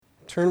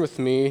Turn with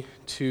me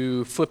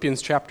to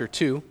Philippians chapter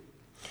 2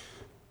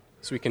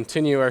 as we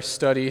continue our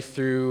study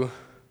through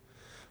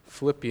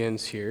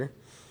Philippians here.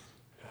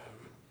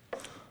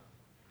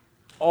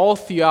 All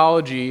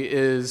theology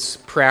is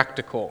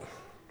practical.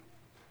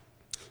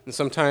 And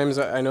sometimes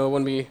I know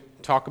when we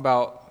talk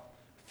about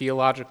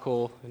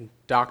theological and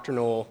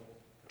doctrinal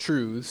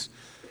truths,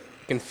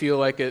 it can feel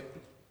like it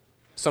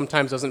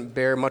sometimes doesn't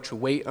bear much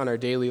weight on our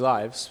daily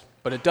lives,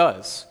 but it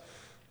does.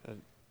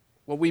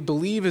 What we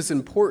believe is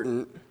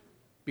important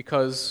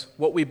because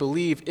what we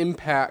believe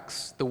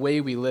impacts the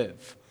way we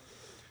live.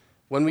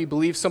 When we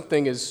believe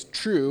something is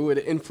true, it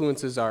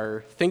influences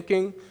our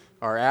thinking,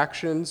 our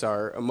actions,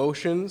 our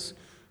emotions,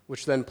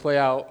 which then play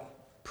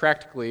out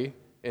practically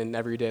in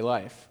everyday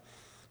life.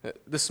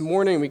 This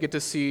morning, we get to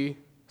see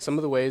some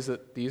of the ways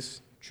that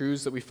these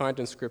truths that we find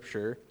in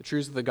Scripture, the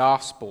truths of the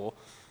gospel,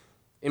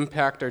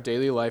 impact our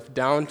daily life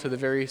down to the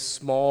very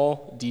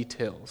small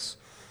details.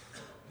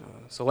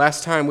 So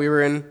last time we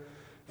were in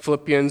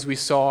Philippians, we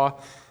saw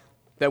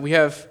that we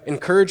have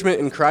encouragement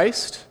in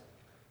Christ,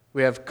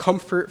 we have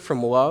comfort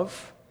from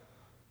love,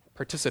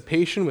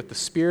 participation with the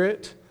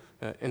Spirit,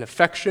 and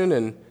affection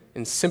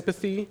and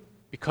sympathy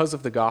because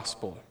of the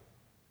gospel.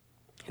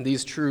 And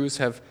these truths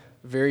have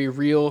very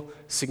real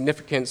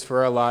significance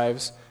for our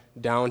lives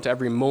down to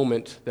every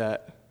moment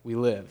that we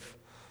live.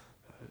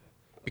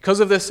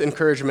 Because of this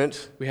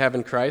encouragement we have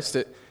in Christ,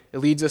 it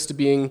leads us to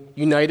being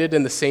united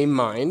in the same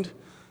mind,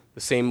 the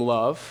same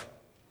love,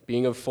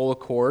 being of full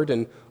accord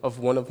and of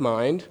one of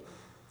mind.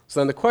 So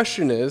then the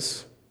question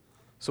is,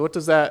 so what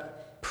does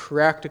that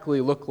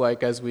practically look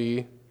like as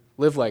we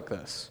live like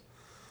this?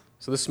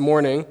 So this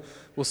morning,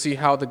 we'll see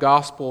how the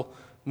gospel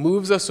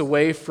moves us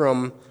away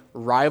from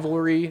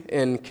rivalry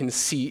and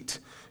conceit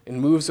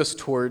and moves us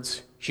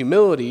towards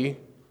humility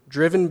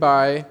driven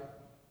by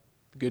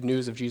the good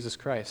news of Jesus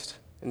Christ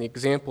and the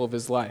example of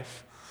his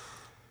life.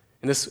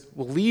 And this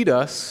will lead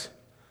us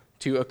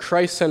to a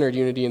Christ-centered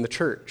unity in the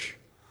church.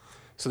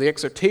 So the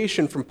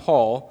exhortation from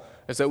Paul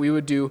is that we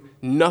would do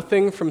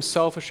nothing from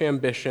selfish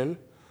ambition,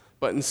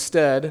 but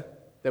instead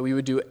that we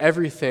would do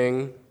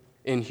everything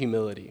in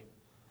humility.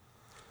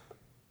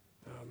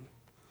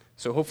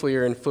 So hopefully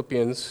you're in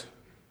Philippians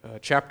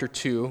chapter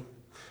 2.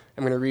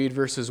 I'm going to read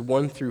verses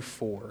 1 through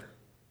 4.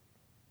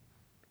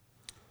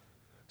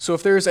 So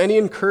if there is any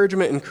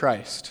encouragement in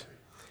Christ,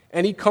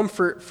 any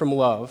comfort from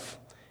love,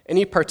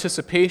 any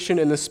participation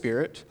in the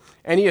Spirit,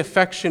 any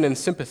affection and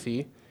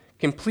sympathy,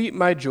 complete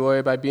my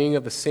joy by being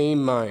of the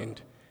same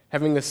mind,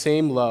 having the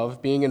same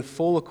love, being in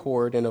full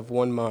accord and of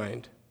one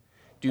mind.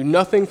 Do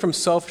nothing from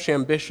selfish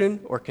ambition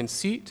or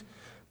conceit,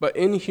 but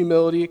in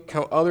humility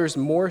count others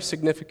more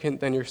significant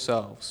than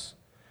yourselves.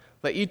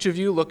 Let each of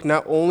you look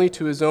not only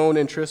to his own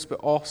interests, but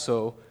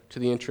also to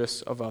the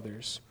interests of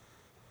others.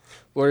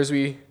 Lord, as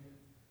we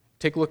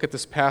take a look at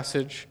this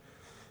passage,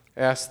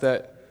 I ask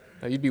that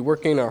you'd be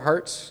working in our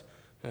hearts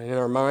and in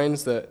our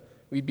minds, that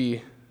we'd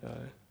be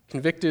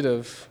convicted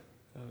of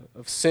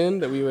sin,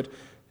 that we would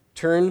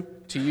turn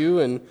to you,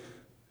 and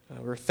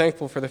we're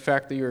thankful for the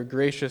fact that you are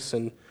gracious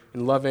and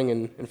loving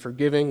and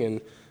forgiving,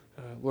 and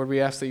Lord,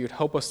 we ask that you'd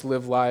help us to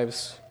live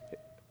lives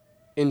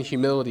in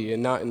humility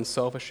and not in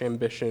selfish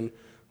ambition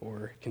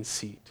or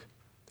conceit.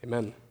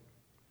 Amen.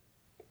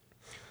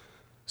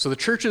 So the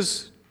church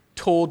is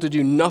told to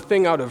do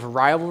nothing out of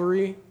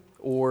rivalry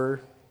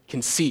or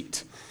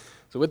conceit.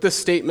 So with this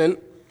statement,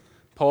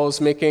 Paul is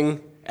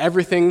making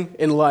everything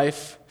in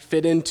life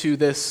fit into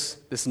this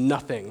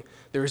nothing.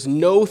 There is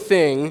no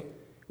thing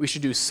we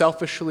should do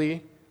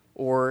selfishly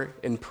or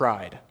in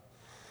pride.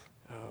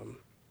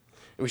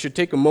 And we should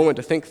take a moment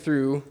to think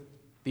through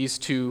these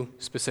two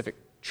specific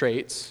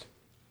traits,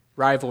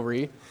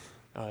 rivalry,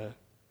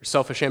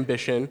 selfish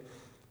ambition,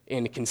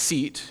 and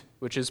conceit,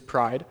 which is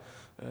pride,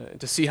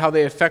 to see how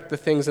they affect the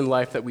things in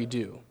life that we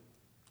do.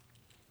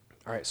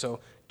 All right, so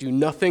do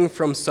nothing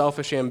from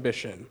selfish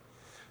ambition.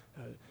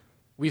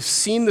 We've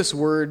seen this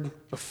word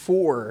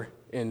before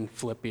in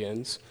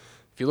Philippians.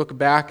 If you look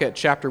back at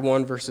chapter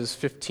 1, verses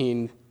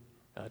 15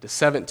 to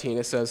 17,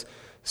 it says,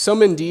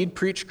 "Some indeed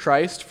preach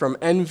Christ from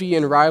envy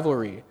and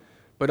rivalry,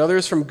 but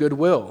others from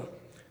goodwill.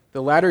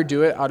 The latter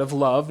do it out of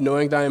love,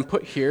 knowing that I am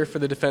put here for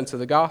the defense of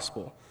the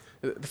gospel.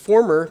 The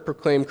former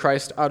proclaim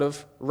Christ out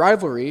of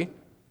rivalry,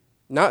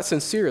 not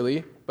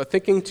sincerely, but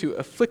thinking to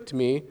afflict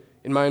me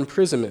in my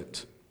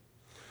imprisonment."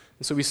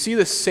 And so we see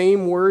the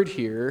same word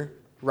here,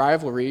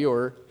 rivalry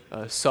or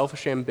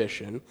selfish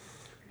ambition.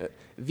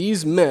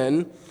 These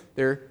men,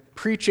 they're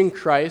preaching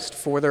Christ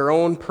for their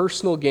own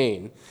personal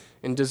gain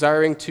and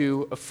desiring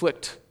to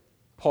afflict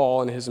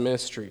Paul and his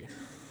ministry.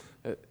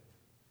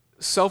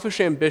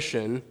 Selfish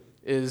ambition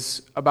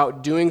is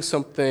about doing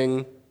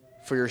something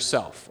for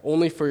yourself,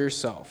 only for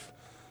yourself.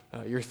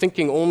 You're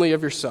thinking only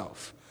of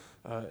yourself.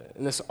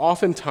 And this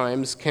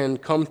oftentimes can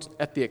come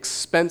at the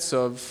expense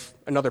of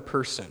another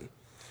person.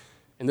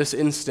 In this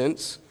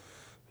instance,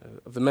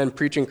 of the men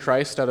preaching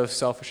Christ out of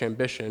selfish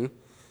ambition,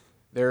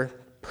 they're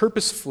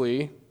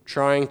purposefully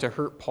trying to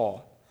hurt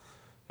Paul.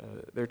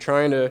 They're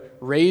trying to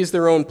raise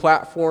their own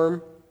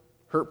platform,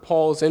 hurt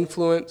Paul's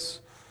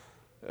influence,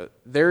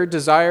 Their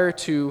desire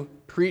to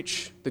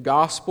preach the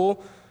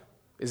gospel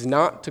is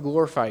not to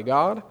glorify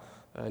God,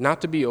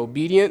 not to be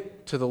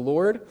obedient to the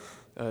Lord,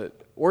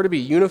 or to be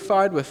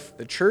unified with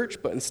the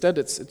church, but instead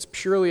it's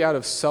purely out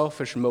of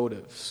selfish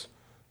motives.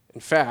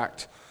 In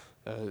fact,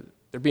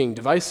 they're being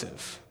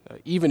divisive,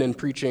 even in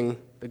preaching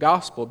the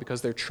gospel,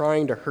 because they're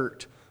trying to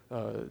hurt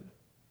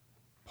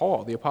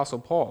Paul, the Apostle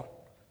Paul.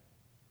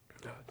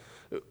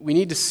 We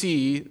need to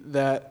see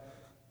that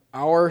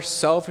our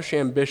selfish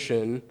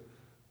ambition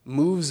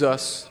moves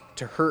us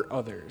to hurt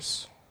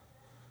others.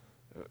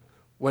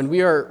 When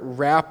we are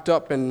wrapped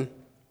up in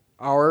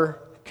our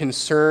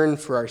concern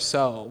for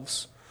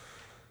ourselves,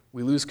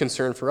 we lose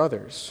concern for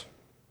others.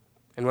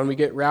 And when we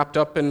get wrapped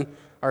up in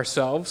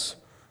ourselves,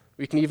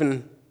 we can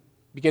even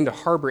begin to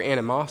harbor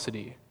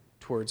animosity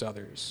towards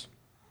others.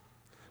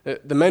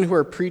 The men who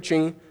are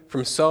preaching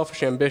from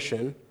selfish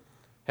ambition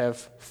have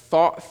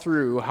thought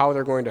through how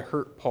they're going to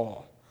hurt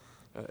Paul.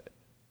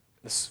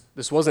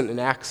 This wasn't an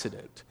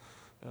accident.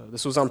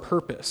 This was on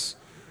purpose.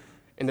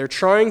 And they're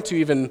trying to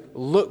even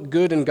look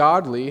good and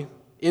godly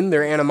in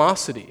their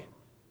animosity.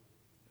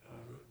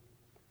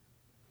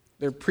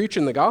 They're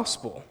preaching the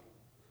gospel.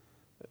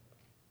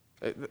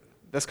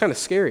 That's kind of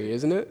scary,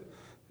 isn't it?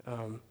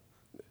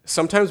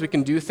 Sometimes we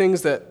can do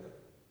things that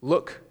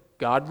look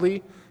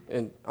godly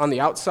and on the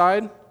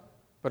outside,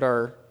 but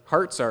our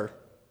hearts are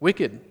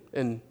wicked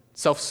and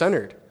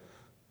self-centered.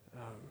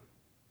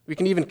 We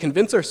can even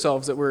convince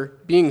ourselves that we're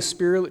being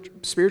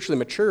spiritually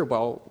mature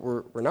while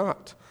we're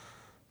not.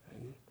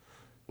 And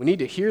we need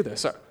to hear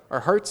this. Our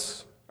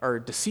hearts are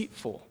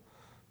deceitful.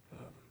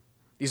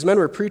 These men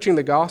were preaching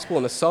the gospel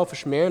in a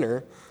selfish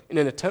manner in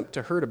an attempt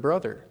to hurt a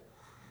brother.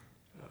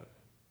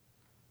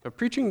 But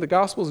preaching the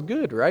gospel is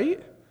good,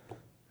 right?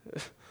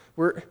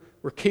 We're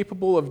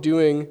capable of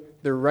doing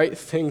the right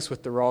things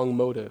with the wrong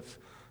motive,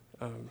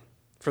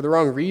 for the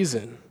wrong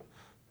reason.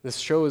 This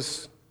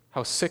shows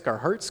how sick our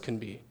hearts can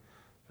be.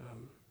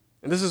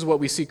 And this is what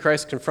we see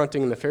Christ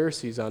confronting the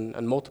Pharisees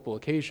on multiple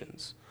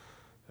occasions.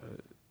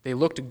 They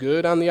looked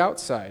good on the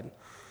outside.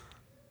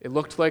 It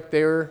looked like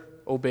they were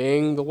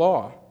obeying the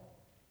law.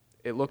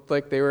 It looked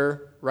like they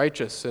were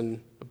righteous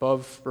and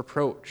above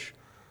reproach.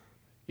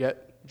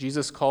 Yet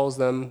Jesus calls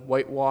them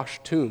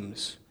whitewashed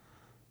tombs.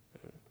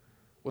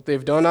 What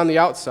they've done on the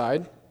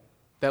outside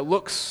that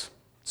looks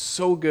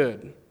so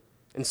good,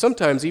 and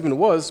sometimes even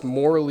was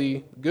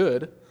morally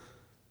good,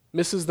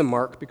 misses the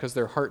mark because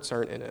their hearts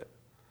aren't in it.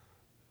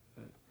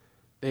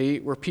 They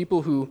were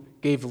people who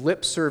gave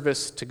lip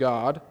service to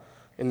God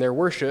in their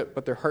worship,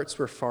 but their hearts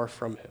were far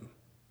from Him.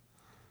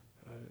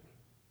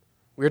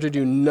 We are to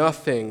do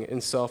nothing in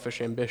selfish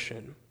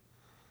ambition.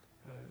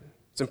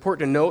 It's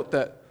important to note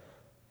that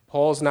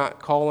Paul's not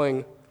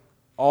calling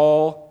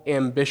all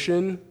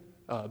ambition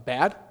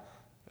bad.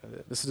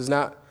 This does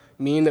not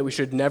mean that we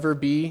should never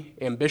be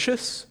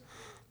ambitious.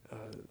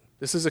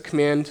 This is a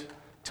command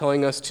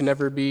telling us to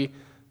never be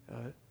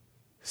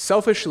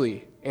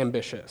selfishly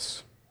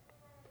ambitious.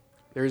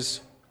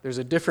 There's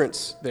a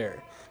difference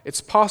there.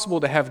 It's possible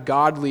to have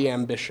godly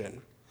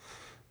ambition.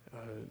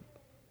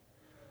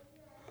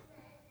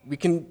 We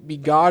can be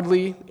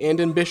godly and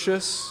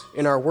ambitious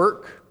in our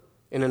work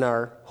and in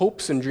our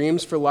hopes and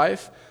dreams for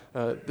life.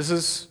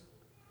 The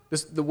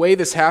way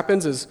this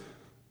happens is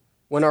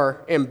when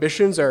our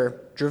ambitions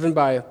are driven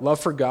by love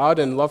for God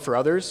and love for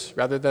others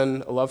rather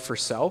than a love for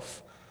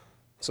self.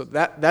 So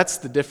that's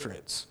the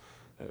difference.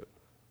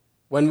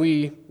 When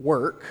we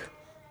work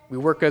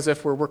as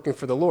if we're working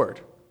for the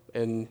Lord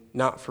and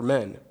not for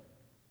men.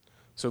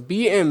 So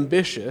be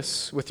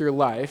ambitious with your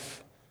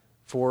life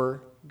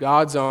for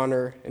God's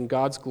honor and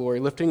God's glory,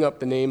 lifting up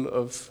the name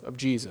of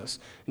Jesus.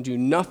 And do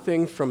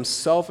nothing from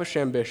selfish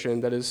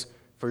ambition that is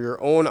for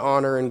your own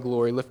honor and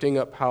glory, lifting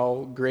up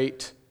how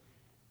great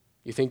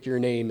you think your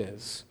name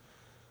is.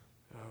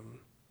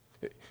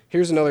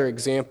 Here's another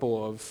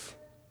example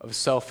of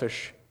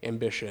selfish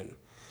ambition.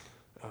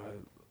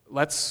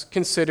 Let's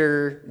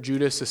consider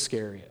Judas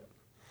Iscariot.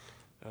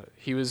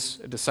 He was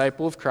a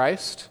disciple of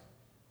Christ.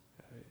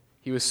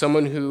 He was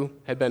someone who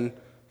had been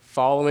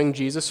following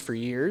Jesus for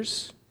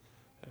years.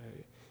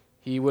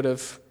 He would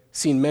have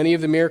seen many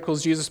of the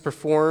miracles Jesus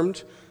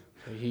performed.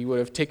 He would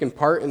have taken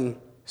part in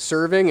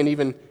serving and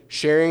even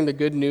sharing the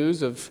good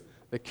news of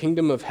the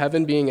kingdom of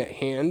heaven being at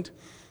hand.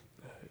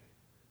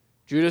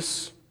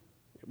 Judas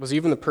was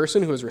even the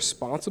person who was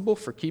responsible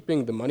for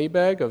keeping the money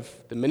bag of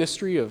the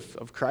ministry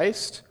of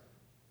Christ.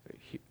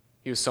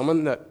 He was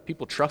someone that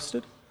people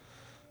trusted.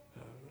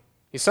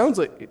 He sounds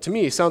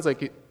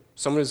like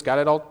someone who's got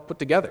it all put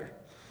together.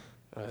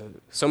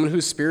 Someone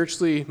who's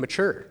spiritually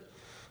mature.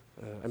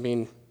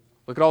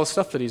 Look at all the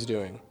stuff that he's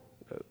doing.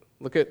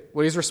 Look at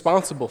what he's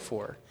responsible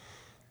for.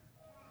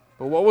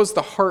 But what was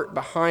the heart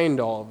behind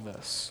all of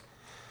this?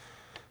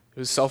 It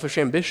was selfish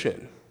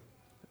ambition.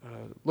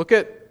 Look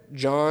at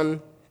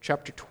John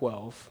chapter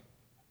 12.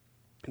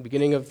 At the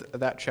beginning of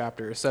that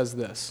chapter, it says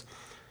this.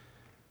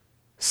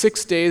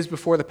 6 days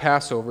before the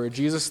Passover,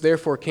 Jesus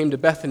therefore came to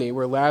Bethany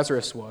where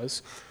Lazarus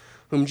was,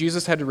 whom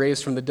Jesus had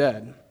raised from the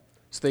dead.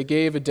 So they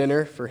gave a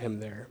dinner for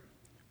him there.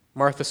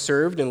 Martha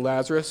served, and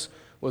Lazarus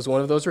was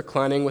one of those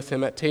reclining with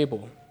him at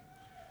table.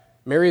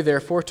 Mary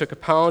therefore took a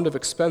pound of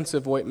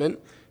expensive ointment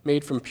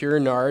made from pure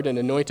nard and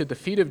anointed the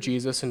feet of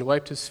Jesus and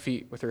wiped his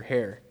feet with her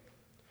hair.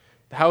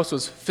 The house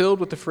was filled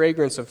with the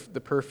fragrance of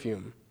the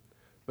perfume.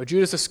 But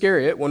Judas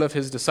Iscariot, one of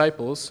his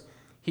disciples,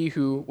 he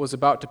who was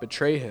about to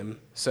betray him,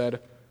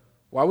 said,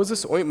 "Why was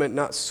this ointment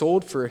not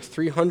sold for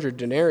 300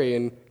 denarii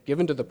and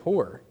given to the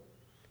poor?"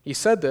 He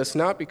said this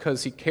not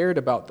because he cared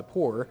about the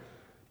poor,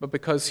 but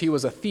because he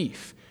was a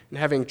thief, and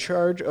having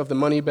charge of the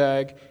money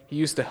bag, he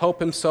used to help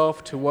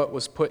himself to what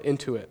was put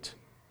into it.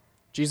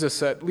 Jesus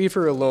said, "Leave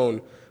her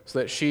alone, so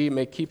that she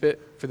may keep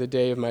it for the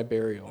day of my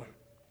burial."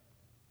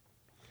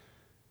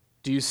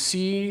 Do you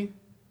see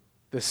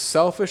the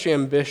selfish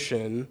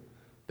ambition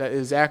that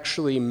is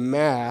actually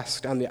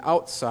masked on the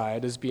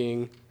outside as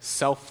being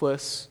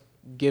selfless,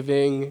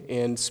 giving,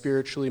 and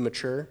spiritually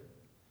mature?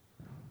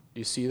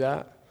 Do you see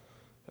that?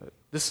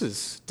 This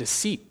is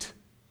deceit.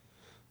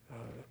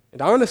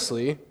 And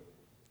honestly,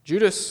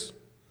 Judas,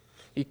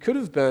 he could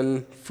have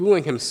been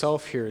fooling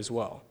himself here as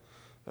well.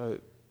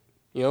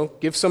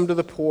 Give some to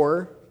the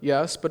poor,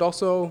 yes, but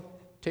also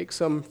take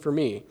some for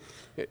me.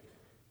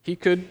 He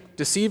could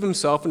deceive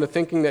himself into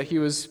thinking that he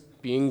was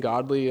being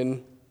godly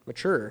and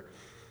mature.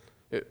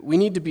 We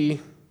need to be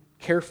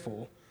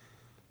careful,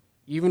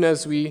 even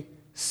as we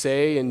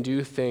say and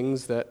do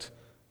things that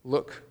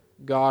look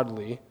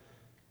godly,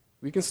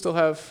 we can still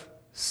have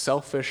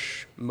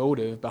selfish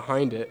motive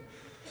behind it,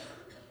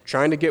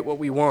 trying to get what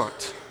we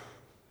want.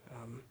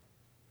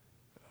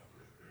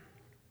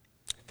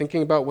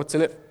 Thinking about what's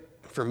in it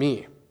for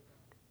me.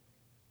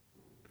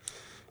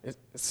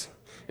 It's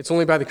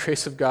only by the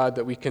grace of God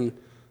that we can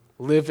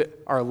live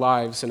our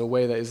lives in a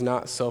way that is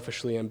not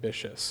selfishly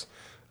ambitious.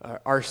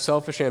 Our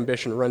selfish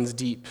ambition runs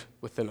deep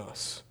within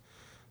us.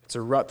 It's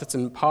a rut that's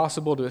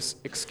impossible to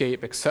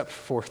escape except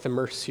for the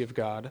mercy of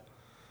God.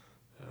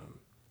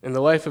 And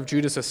the life of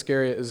Judas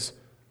Iscariot is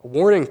a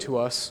warning to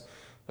us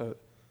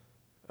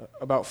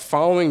about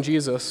following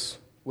Jesus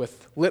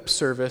with lip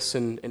service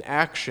and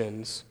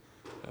actions,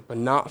 but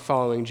not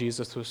following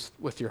Jesus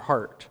with your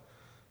heart.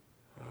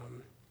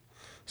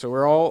 So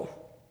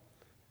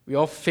we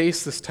all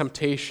face this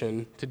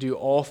temptation to do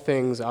all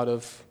things out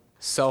of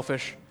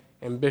selfish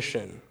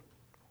ambition.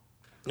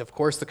 And of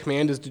course, the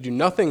command is to do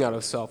nothing out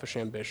of selfish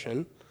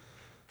ambition.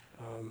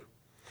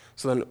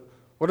 So then,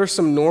 what are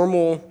some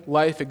normal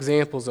life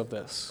examples of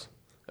this,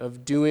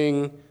 of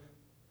doing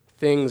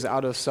things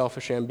out of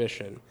selfish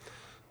ambition?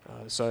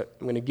 So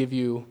I'm going to give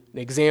you an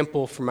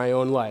example from my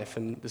own life,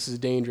 and this is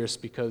dangerous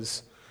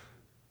because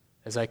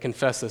as I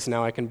confess this,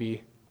 now I can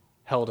be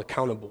held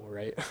accountable,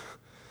 right?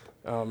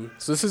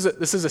 So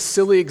this is a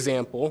silly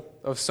example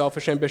of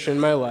selfish ambition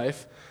in my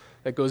life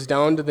that goes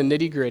down to the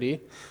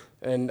nitty-gritty,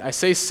 and I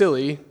say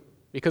silly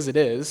because it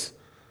is,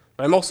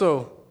 but I'm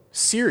also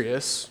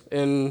serious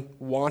in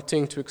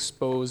wanting to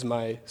expose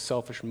my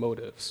selfish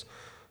motives.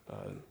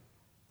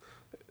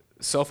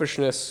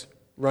 Selfishness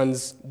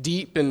runs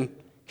deep and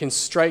can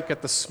strike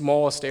at the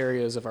smallest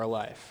areas of our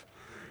life.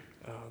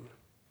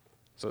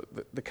 So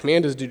the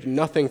command is to do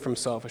nothing from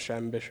selfish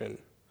ambition.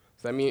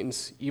 So that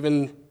means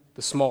even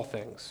the small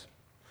things.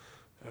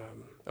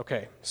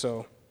 Okay,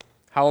 so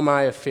how am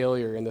I a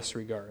failure in this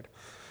regard?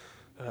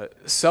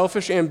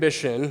 Selfish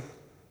ambition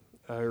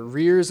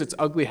rears its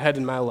ugly head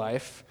in my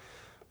life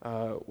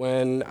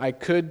when I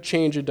could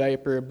change a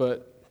diaper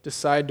but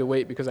decide to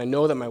wait because I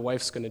know that my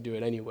wife's going to do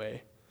it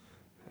anyway.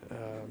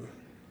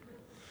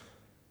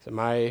 So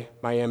my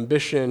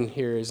ambition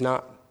here is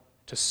not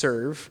to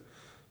serve,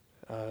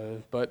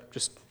 but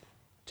just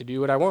to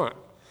do what I want.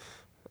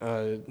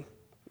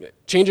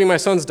 Changing my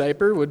son's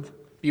diaper would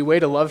be a way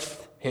to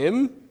love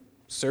him,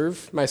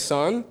 serve my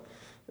son,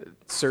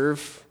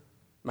 serve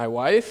my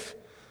wife.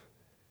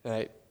 And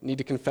I need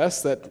to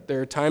confess that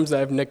there are times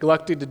that I've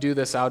neglected to do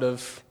this out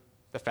of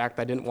the fact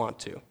I didn't want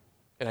to.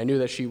 And I knew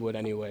that she would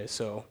anyway,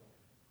 so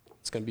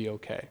it's going to be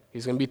okay.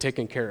 He's going to be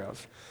taken care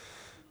of.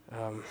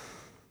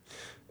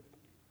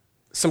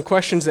 Some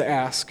questions to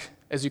ask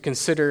as you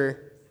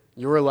consider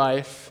your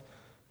life,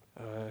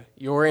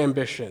 your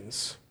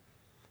ambitions.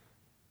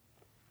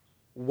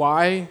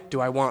 Why do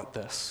I want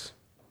this?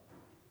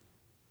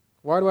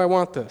 Why do I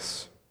want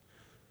this?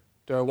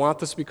 Do I want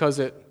this because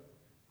it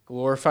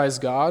glorifies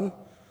God?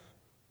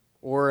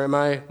 Or am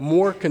I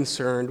more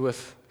concerned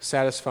with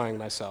satisfying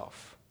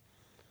myself?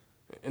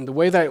 And the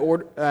way that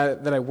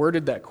I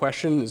worded that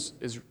question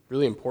is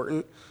really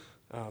important.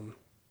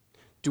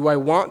 Do I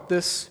want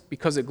this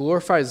because it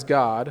glorifies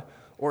God,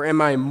 or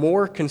am I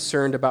more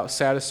concerned about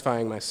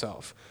satisfying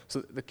myself?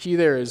 So the key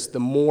there is the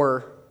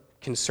more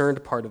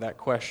concerned part of that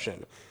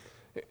question.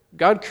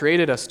 God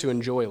created us to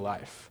enjoy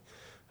life.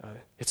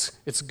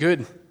 It's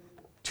good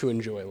to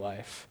enjoy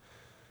life.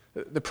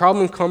 The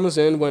problem comes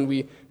in when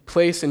we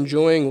place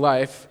enjoying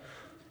life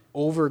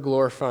over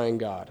glorifying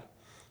God.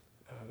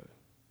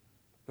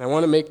 And I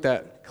want to make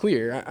that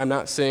clear. I'm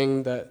not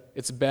saying that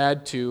it's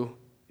bad to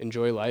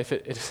enjoy life.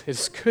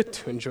 It's good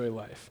to enjoy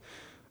life.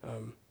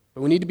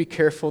 But we need to be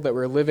careful that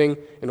we're living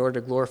in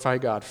order to glorify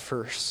God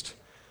first.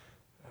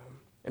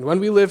 And when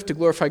we live to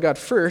glorify God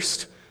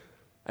first,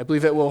 I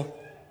believe that we'll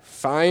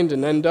find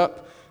and end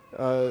up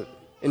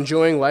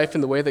enjoying life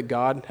in the way that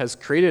God has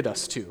created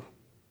us to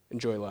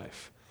enjoy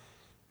life.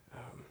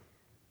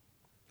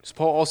 So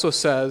Paul also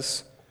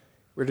says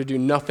we're to do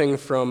nothing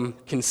from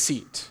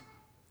conceit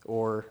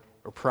or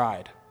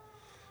pride.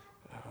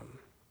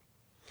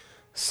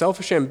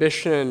 Selfish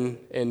ambition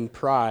and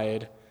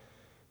pride,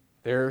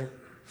 they're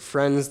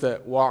friends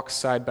that walk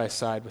side by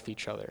side with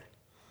each other.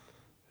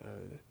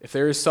 If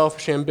there is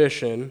selfish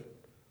ambition,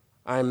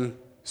 I'm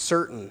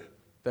certain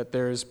that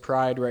there is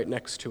pride right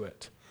next to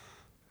it.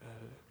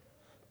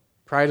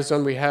 Pride is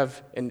when we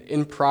have an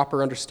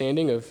improper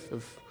understanding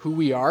of who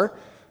we are.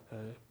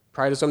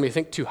 Pride is when we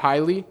think too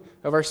highly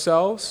of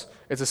ourselves.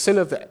 It's a sin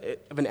of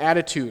an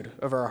attitude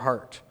of our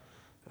heart.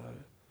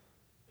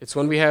 It's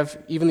when we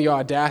have even the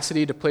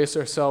audacity to place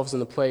ourselves in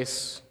the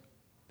place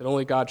that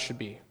only God should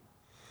be.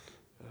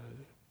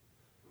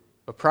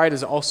 But pride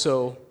is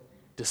also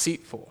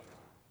deceitful.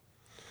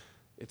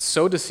 It's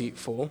so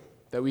deceitful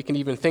that we can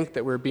even think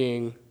that we're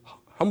being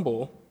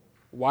humble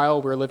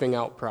while we're living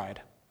out pride.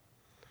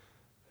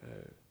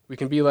 We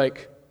can be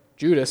like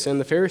Judas and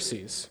the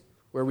Pharisees,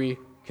 where we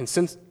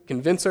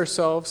convince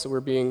ourselves that we're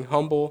being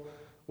humble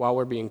while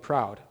we're being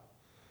proud.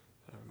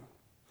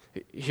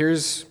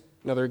 Here's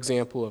another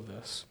example of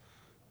this.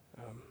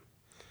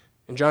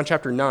 In John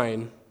chapter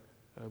 9,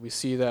 we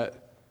see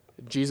that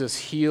Jesus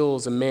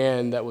heals a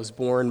man that was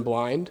born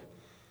blind.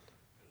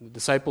 The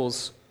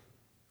disciples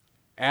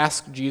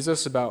ask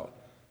Jesus about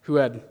who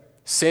had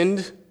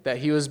sinned that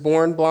he was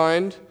born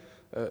blind,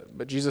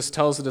 but Jesus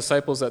tells the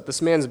disciples that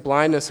this man's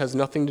blindness has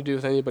nothing to do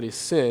with anybody's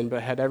sin,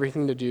 but had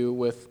everything to do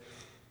with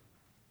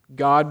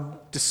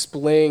God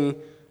displaying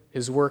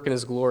his work and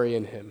his glory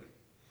in him.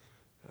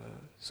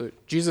 So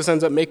Jesus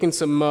ends up making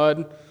some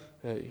mud.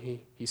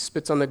 He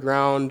spits on the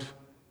ground,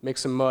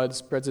 makes some mud,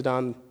 spreads it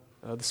on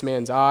this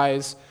man's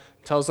eyes,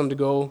 tells him to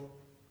go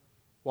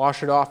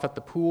wash it off at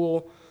the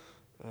pool,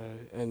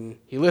 and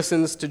he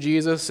listens to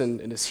Jesus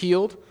and is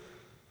healed.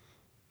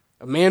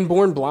 A man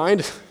born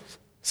blind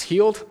is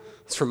healed.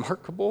 It's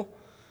remarkable.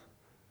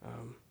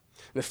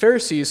 The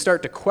Pharisees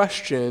start to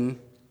question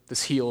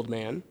this healed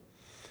man.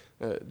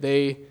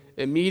 They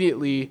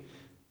immediately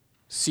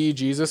see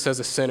Jesus as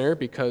a sinner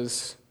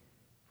because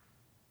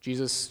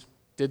Jesus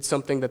did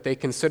something that they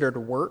considered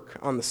work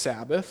on the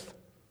Sabbath.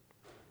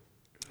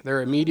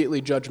 They're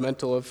immediately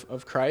judgmental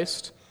of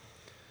Christ.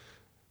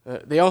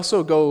 They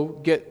also go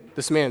get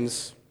this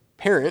man's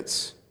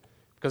parents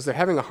because they're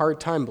having a hard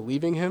time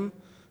believing him,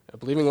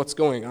 believing what's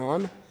going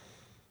on.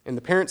 And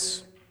the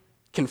parents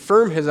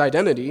confirm his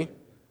identity,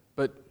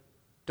 but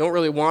don't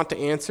really want to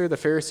answer the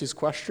Pharisees'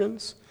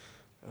 questions.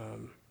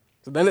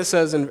 So then it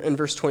says in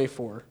verse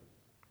 24,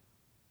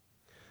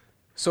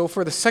 "So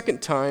for the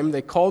second time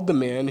they called the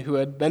man who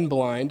had been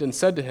blind and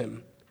said to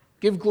him,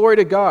 'Give glory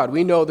to God,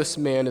 we know this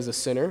man is a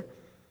sinner.'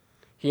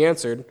 He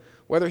answered,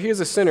 'Whether he is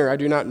a sinner I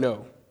do not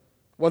know.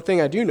 One thing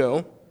I do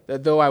know,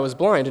 that though I was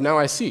blind and now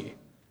I see.'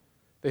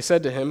 They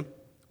said to him,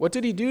 'What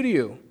did he do to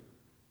you?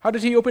 How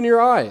did he open your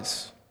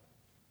eyes?'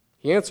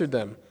 He answered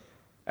them,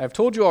 'I have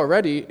told you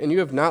already, and you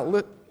have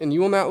not and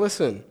you will not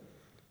listen.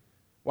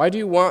 Why do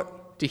you want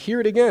to hear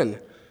it again?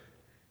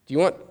 Do you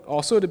want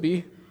also to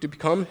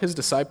become his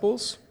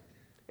disciples?'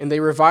 And they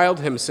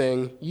reviled him,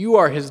 saying, 'You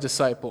are his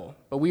disciple,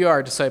 but we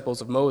are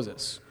disciples of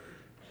Moses.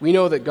 We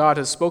know that God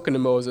has spoken to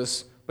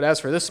Moses, but as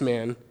for this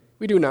man,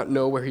 we do not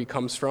know where he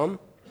comes from.'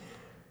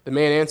 The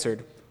man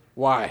answered,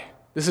 'Why,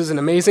 this is an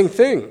amazing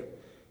thing.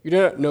 You do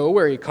not know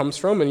where he comes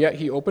from, and yet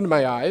he opened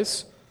my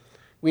eyes.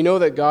 We know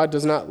that God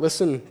does not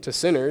listen to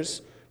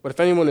sinners, but if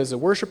anyone is a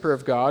worshiper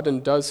of God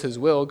and does his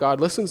will,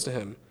 God listens to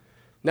him.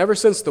 Never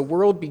since the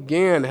world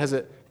began has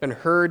it been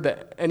heard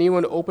that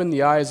anyone opened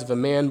the eyes of a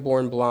man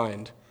born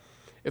blind.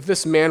 If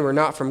this man were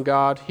not from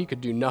God, he could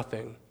do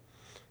nothing.'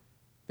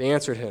 They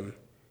answered him,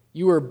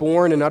 'You were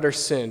born in utter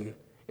sin,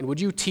 and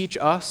would you teach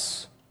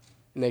us?'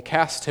 And they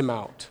cast him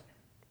out."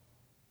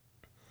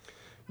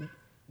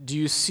 Do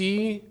you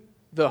see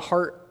the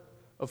heart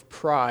of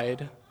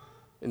pride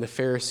in the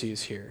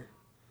Pharisees here?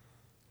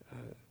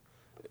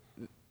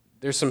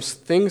 There's some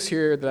things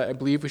here that I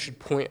believe we should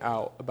point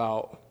out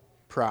about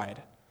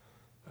pride.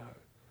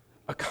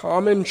 A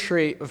common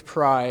trait of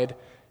pride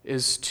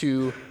is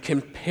to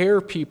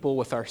compare people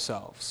with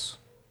ourselves.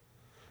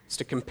 It's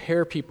to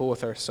compare people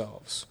with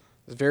ourselves.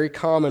 It's very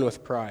common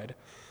with pride.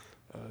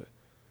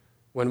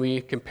 When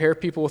we compare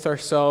people with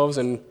ourselves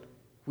and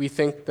we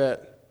think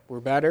that we're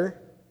better,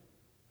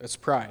 that's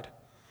pride.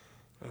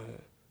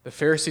 The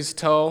Pharisees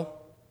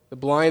tell the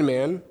blind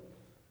man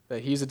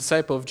that he's a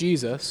disciple of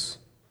Jesus,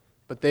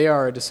 but they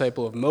are a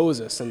disciple of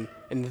Moses, and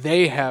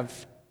they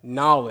have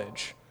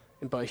knowledge,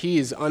 but he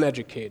is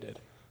uneducated.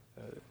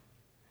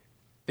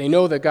 They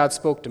know that God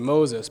spoke to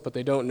Moses, but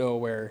they don't know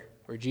where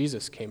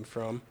Jesus came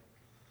from.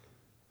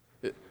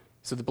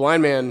 So the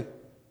blind man,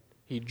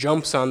 he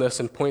jumps on this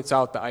and points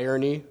out the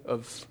irony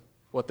of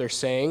what they're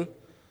saying.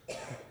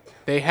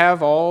 They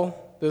have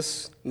all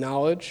this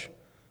knowledge,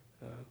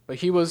 but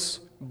he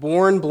was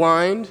born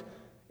blind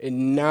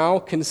and now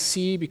can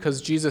see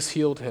because Jesus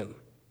healed him.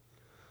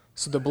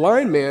 So the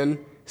blind man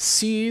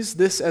sees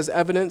this as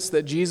evidence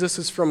that Jesus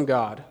is from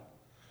God.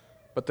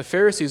 But the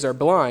Pharisees are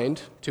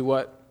blind to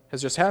what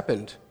has just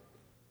happened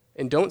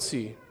and don't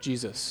see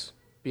Jesus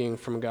being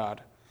from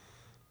God.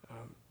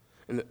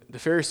 And the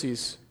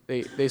Pharisees,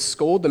 they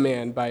scold the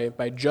man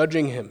by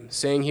judging him,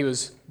 saying he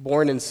was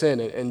born in sin.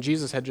 And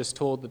Jesus had just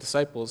told the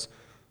disciples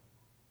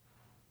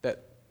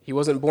that he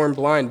wasn't born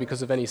blind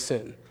because of any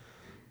sin.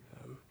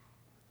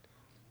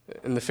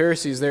 And the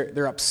Pharisees,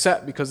 they're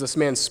upset because this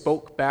man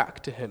spoke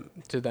back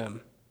to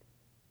them.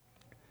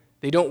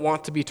 They don't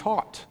want to be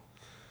taught.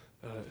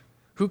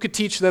 Who could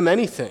teach them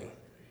anything?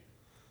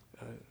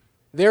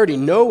 They already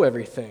know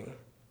everything.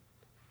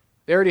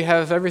 They already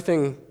have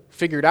everything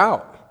figured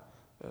out.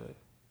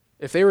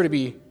 If they were to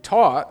be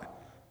taught,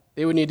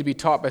 they would need to be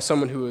taught by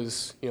someone who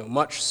is,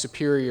 much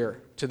superior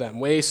to them,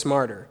 way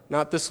smarter,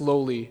 not this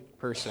lowly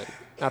person,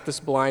 not this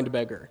blind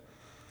beggar,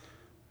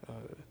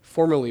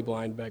 formerly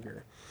blind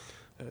beggar.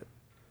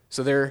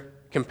 So their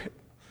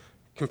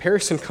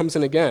comparison comes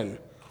in again.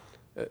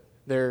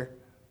 Their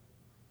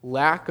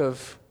lack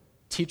of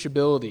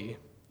teachability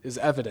is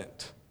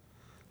evident.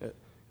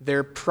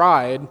 Their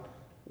pride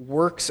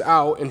works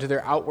out into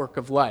their outwork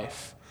of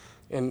life,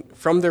 and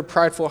from their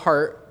prideful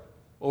heart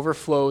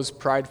overflows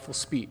prideful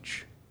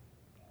speech.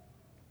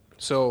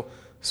 So,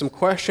 some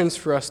questions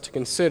for us to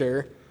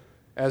consider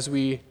as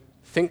we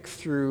think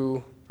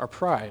through our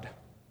pride.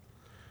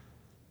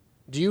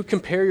 Do you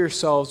compare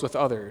yourselves with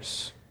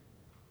others?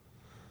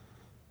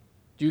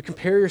 Do you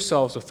compare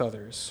yourselves with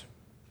others?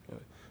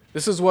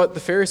 This is what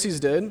the Pharisees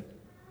did,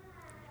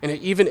 and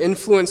it even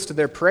influenced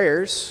their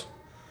prayers.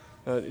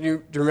 Do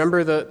you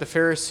remember the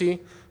Pharisee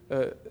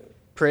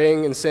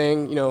praying and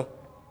saying,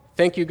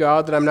 thank you,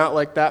 God, that I'm not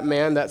like that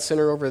man, that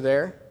sinner over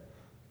there?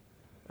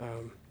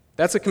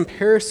 That's a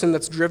comparison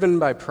that's driven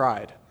by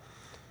pride.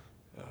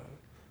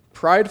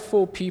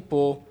 Prideful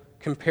people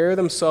compare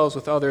themselves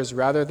with others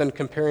rather than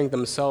comparing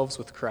themselves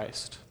with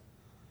Christ.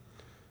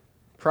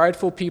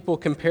 Prideful people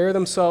compare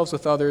themselves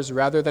with others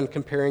rather than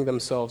comparing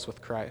themselves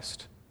with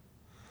Christ.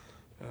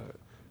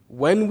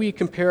 When we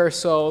compare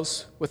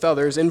ourselves with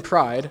others in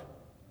pride,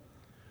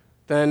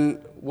 then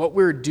what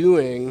we're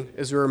doing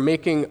is we're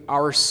making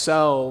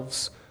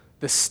ourselves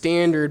the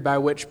standard by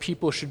which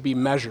people should be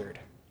measured.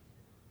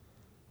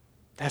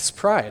 That's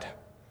pride.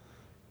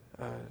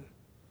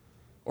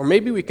 Or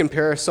maybe we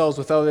compare ourselves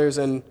with others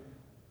and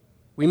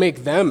we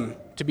make them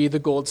to be the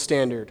gold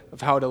standard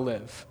of how to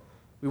live.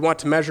 We want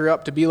to measure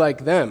up to be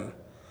like them.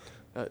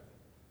 But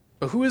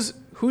who's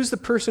the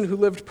person who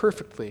lived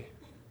perfectly?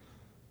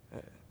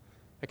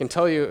 I can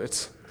tell you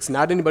it's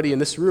not anybody in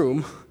this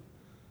room.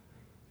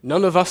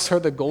 None of us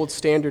are the gold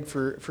standard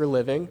for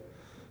living.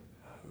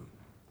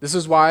 This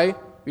is why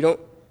we don't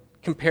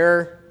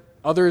compare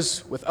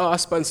others with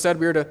us, but instead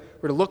we're to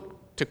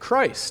look to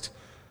Christ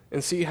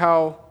and see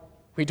how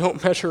we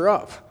don't measure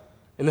up.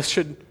 And this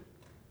should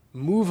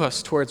move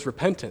us towards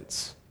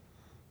repentance.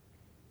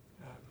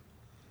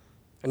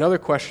 Another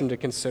question to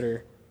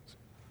consider: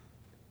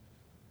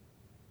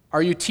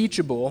 are you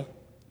teachable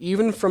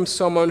even from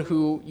someone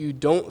who you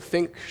don't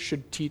think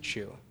should teach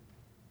you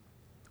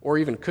or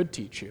even could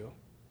teach you?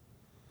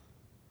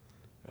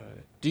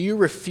 Do you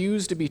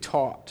refuse to be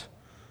taught?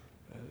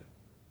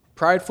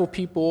 Prideful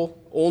people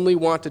only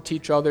want to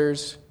teach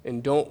others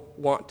and don't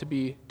want to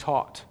be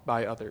taught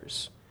by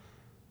others.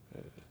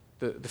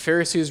 The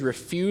Pharisees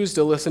refuse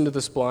to listen to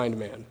this blind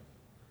man.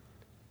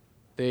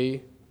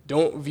 They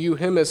don't view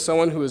him as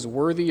someone who is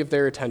worthy of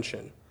their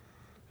attention.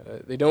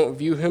 They don't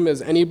view him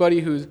as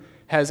anybody who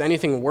has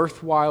anything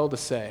worthwhile to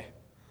say.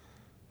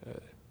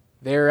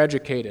 They're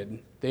educated.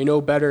 They know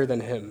better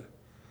than him.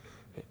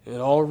 It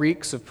all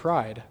reeks of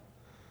pride.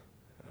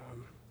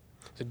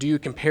 So do you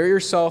compare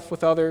yourself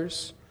with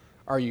others?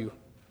 Are you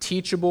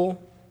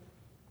teachable?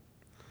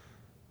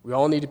 We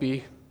all need to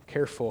be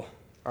careful.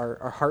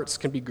 Our hearts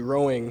can be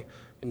growing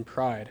in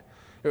pride.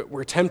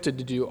 We're tempted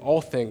to do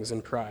all things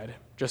in pride,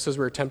 just as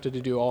we're tempted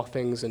to do all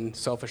things in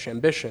selfish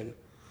ambition.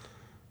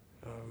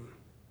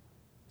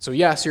 So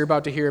yes, you're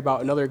about to hear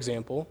about another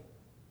example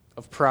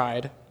of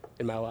pride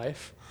in my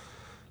life.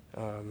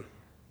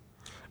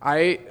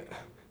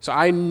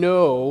 I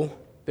know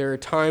there are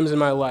times in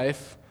my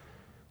life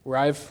where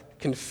I've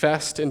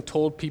confessed and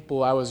told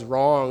people I was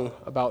wrong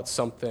about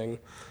something,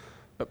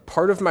 but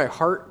part of my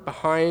heart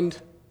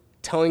behind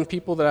telling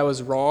people that I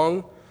was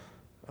wrong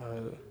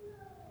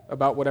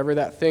about whatever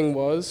that thing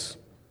was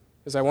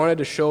is I wanted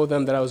to show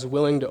them that I was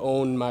willing to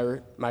own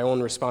my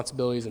own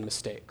responsibilities and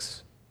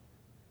mistakes.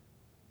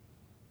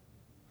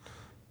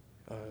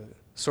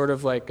 Sort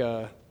of like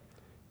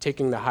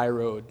taking the high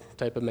road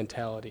type of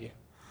mentality.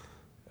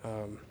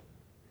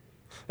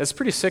 That's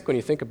pretty sick when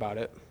you think about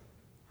it.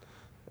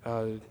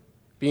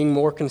 Being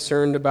more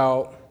concerned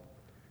about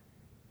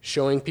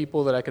showing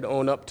people that I could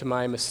own up to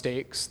my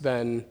mistakes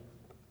than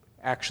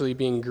actually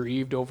being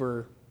grieved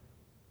over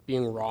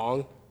being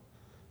wrong.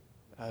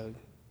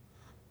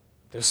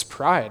 There's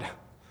pride.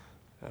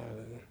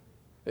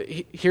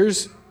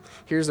 Here's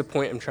the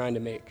point I'm trying to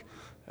make.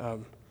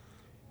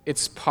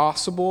 it's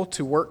possible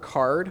to work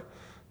hard,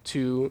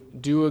 to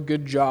do a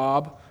good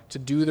job, to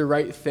do the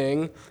right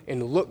thing,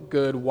 and look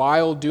good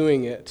while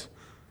doing it,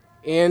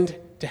 and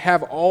to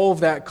have all of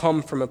that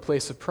come from a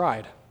place of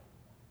pride.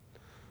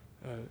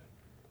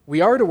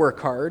 We are to work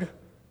hard,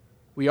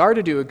 we are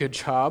to do a good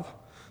job,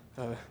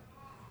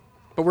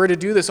 but we're to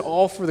do this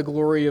all for the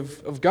glory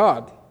of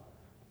God,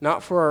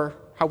 not for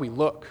how we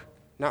look,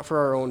 not for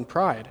our own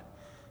pride.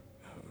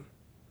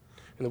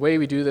 And the way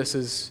we do this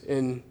is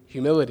in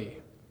humility.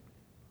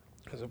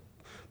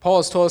 Paul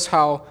has told us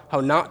how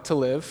not to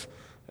live.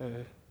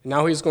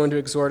 Now he's going to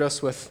exhort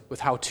us with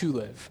how to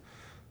live.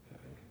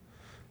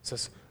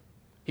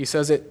 He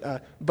says,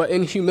 but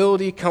in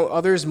humility count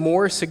others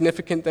more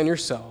significant than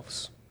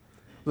yourselves.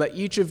 Let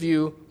each of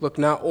you look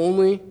not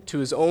only to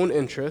his own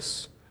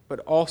interests, but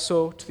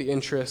also to the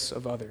interests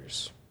of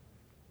others.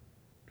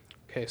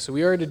 Okay, so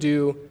we are to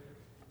do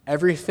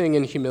everything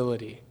in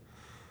humility.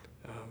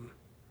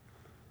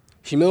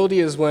 Humility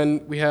is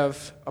when we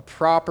have a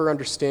proper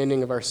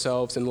understanding of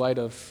ourselves in light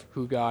of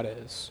who God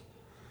is.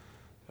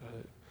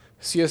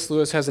 C.S.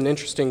 Lewis has an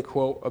interesting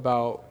quote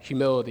about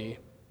humility.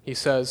 He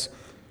says,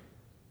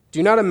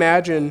 "Do not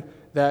imagine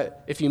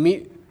that if you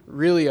meet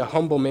really a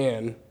humble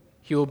man,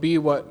 he will be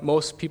what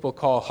most people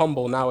call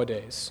humble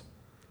nowadays.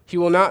 He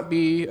will not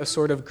be a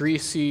sort of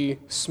greasy,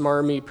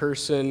 smarmy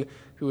person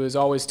who is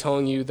always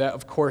telling you that,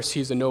 of course,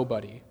 he's a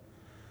nobody.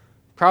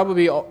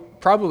 Probably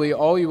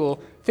all you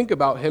will think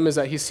about him is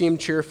that he seemed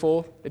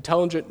cheerful,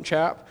 intelligent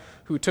chap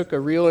who took a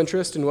real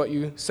interest in what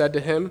you said to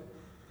him.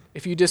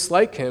 If you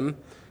dislike him,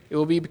 it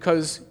will be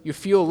because you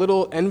feel a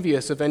little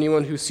envious of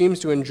anyone who seems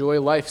to enjoy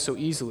life so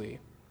easily.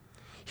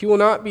 He will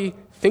not be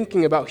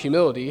thinking about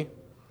humility.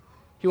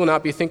 He will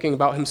not be thinking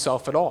about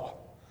himself at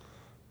all.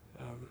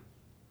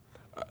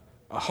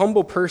 A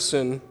humble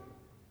person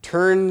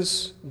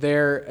turns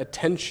their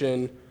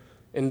attention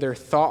and their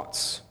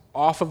thoughts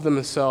off of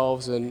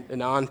themselves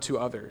and onto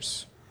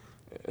others.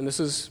 And this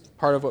is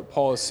part of what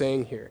Paul is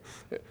saying here.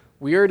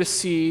 We are to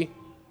see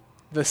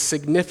the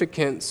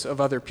significance of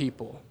other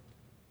people.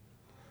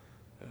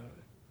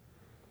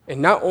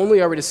 And not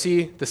only are we to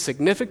see the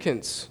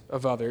significance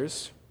of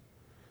others,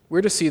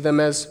 we're to see them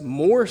as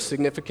more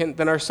significant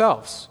than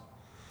ourselves.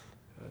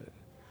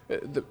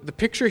 The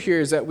picture here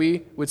is that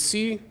we would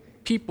see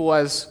people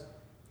as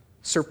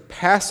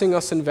surpassing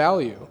us in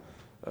value.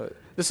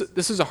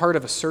 This is a heart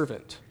of a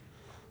servant.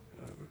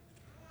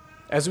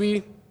 As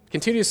we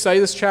continue to study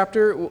this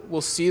chapter,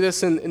 we'll see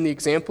this in the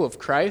example of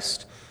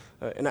Christ.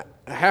 And I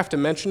have to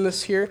mention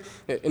this here.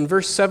 In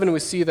verse 7, we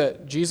see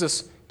that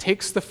Jesus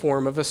takes the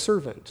form of a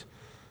servant.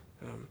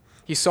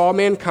 He saw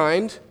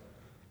mankind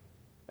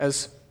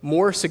as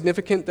more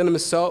significant than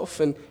himself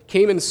and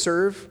came and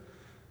serve.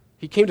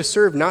 He came to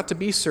serve, not to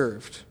be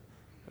served.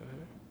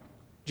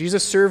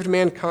 Jesus served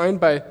mankind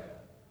by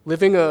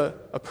living a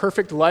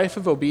perfect life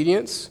of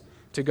obedience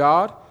to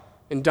God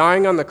and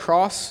dying on the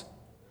cross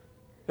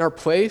in our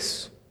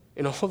place,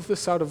 and all of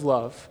this out of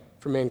love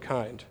for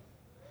mankind.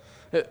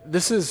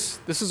 This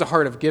is a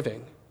heart of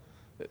giving.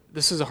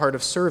 This is a heart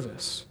of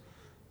service.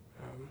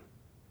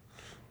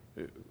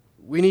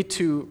 We need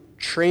to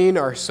train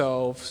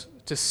ourselves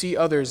to see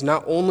others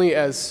not only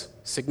as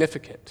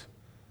significant,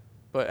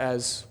 but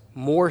as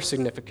more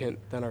significant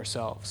than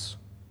ourselves.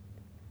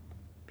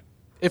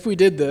 If we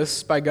did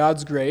this by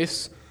God's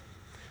grace,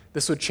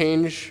 this would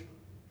change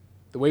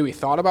the way we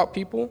thought about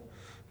people,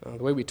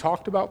 the way we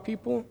talked about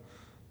people.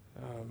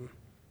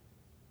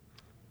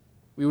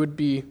 We would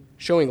be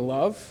showing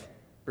love,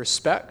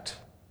 respect,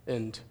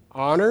 and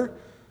honor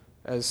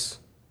as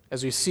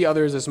we see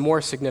others as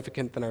more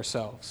significant than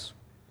ourselves.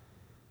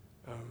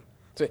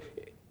 So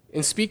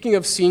in speaking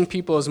of seeing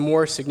people as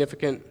more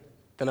significant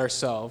than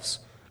ourselves,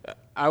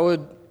 I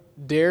would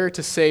dare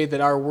to say that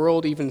our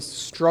world even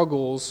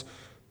struggles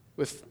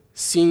with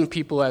seeing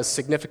people as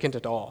significant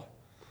at all.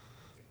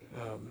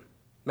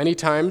 Many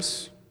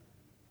times,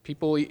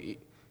 people,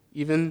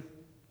 even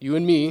you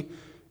and me,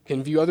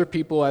 can view other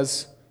people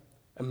as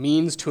a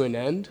means to an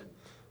end,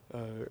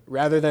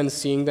 rather than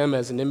seeing them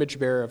as an image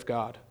bearer of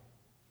God.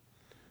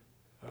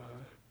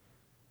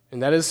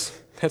 And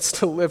that's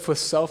to live with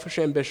selfish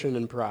ambition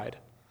and pride,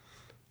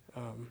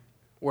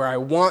 where I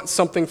want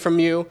something from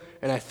you,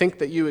 and I think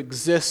that you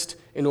exist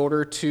in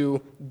order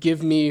to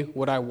give me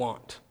what I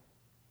want.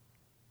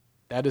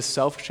 That is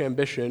selfish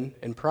ambition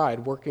and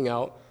pride working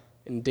out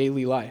in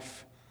daily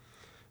life.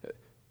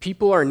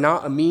 People are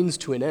not a means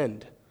to an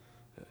end.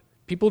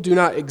 People do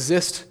not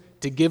exist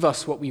to give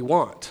us what we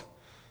want.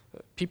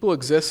 People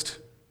exist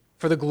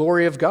for the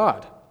glory of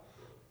God.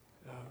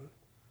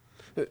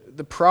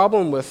 The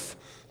problem with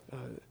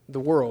the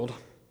world,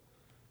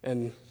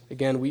 and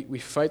again, we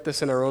fight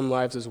this in our own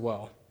lives as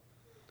well,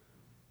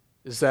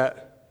 is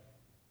that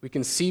we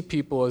can see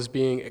people as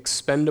being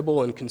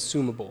expendable and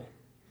consumable.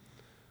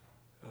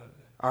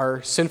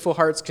 Our sinful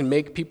hearts can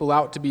make people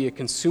out to be a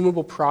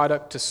consumable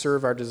product to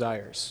serve our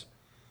desires.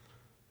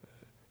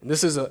 And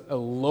this is a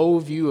low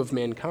view of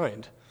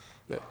mankind.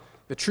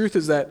 The truth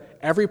is that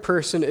every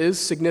person is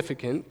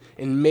significant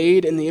and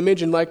made in the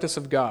image and likeness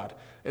of God.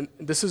 And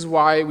this is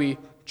why we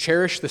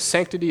cherish the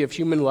sanctity of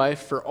human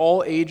life for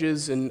all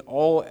ages and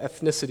all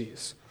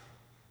ethnicities.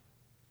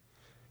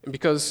 And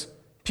because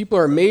people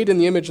are made in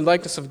the image and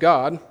likeness of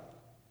God,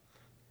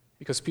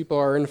 because people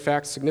are in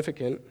fact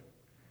significant,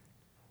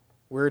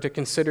 we're to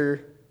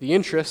consider the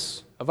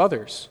interests of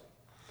others.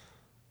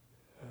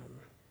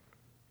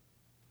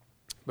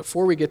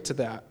 Before we get to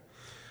that,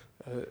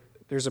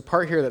 there's a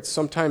part here that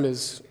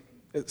sometimes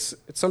it's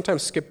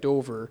sometimes skipped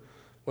over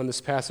when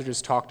this passage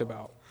is talked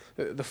about.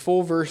 The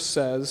full verse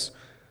says,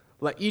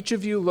 "Let each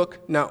of you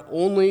look not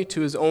only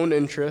to his own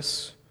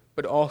interests,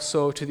 but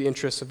also to the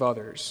interests of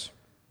others."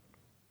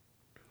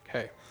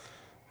 Okay.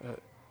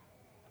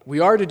 We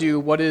are to do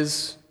what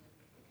is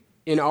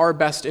in our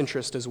best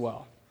interest as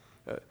well.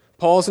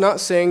 Paul's not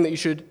saying that you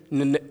should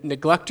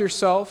neglect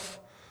yourself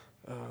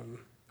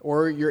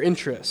or your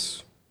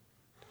interests.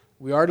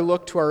 We are to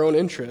look to our own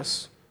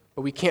interests,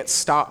 but we can't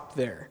stop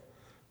there.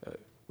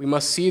 We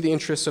must see the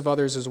interests of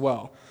others as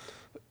well.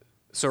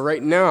 So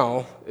right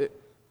now,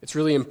 it's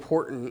really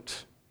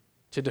important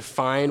to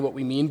define what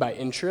we mean by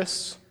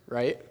interests,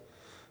 right?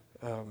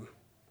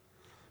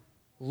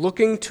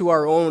 Looking to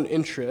our own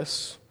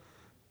interests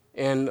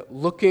and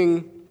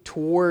looking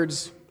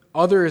towards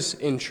others'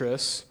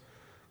 interests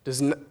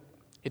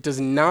does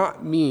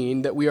not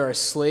mean that we are a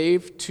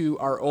slave to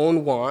our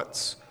own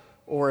wants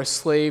or a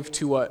slave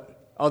to what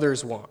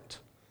others want.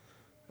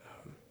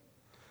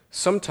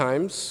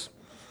 Sometimes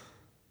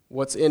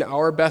what's in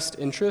our best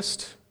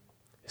interest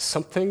is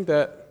something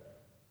that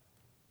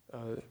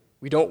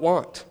we don't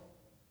want.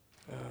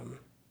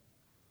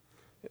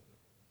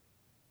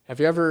 Have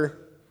you ever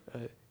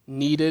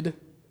needed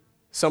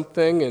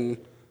something and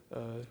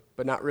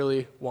but not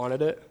really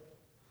wanted it?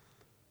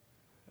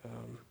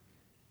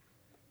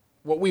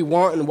 What we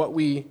want and what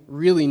we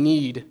really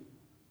need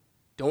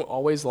don't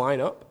always line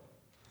up.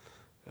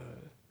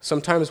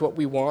 Sometimes what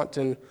we want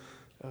and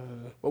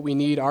what we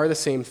need are the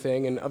same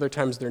thing, and other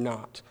times they're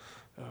not.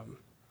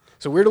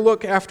 So we're to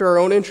look after our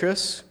own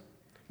interests.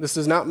 This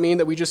does not mean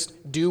that we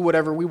just do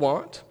whatever we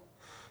want.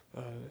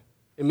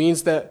 It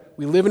means that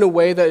we live in a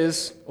way that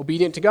is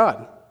obedient to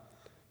God,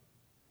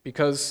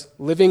 because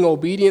living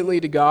obediently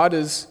to God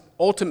is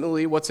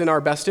ultimately what's in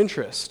our best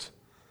interest.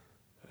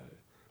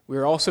 We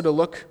are also to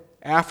look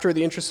after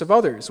the interests of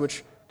others,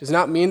 which does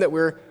not mean that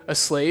we're a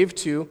slave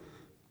to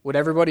what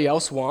everybody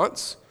else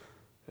wants,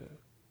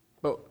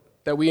 but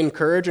that we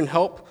encourage and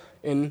help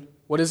in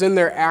what is in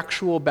their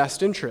actual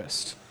best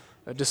interest,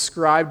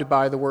 described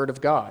by the Word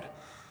of God.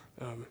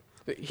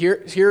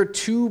 Here are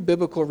two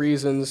biblical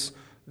reasons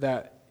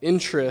that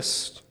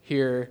interest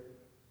here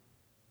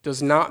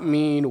does not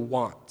mean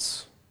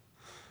wants.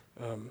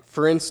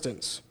 For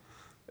instance,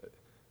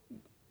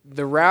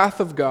 the wrath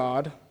of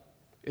God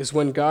is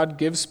when God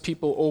gives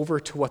people over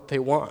to what they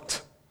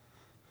want.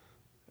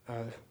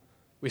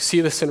 We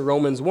see this in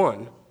Romans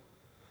 1.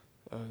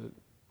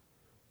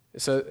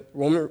 It says,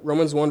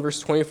 Romans 1, verse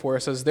 24,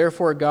 it says,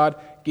 "Therefore God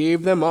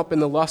gave them up in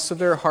the lusts of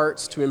their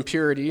hearts to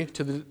impurity,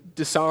 to the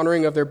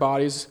dishonoring of their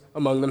bodies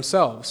among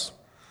themselves."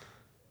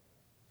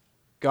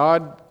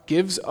 God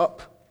gives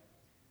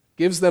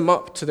them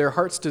up to their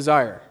heart's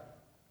desire.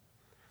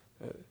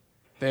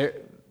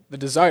 The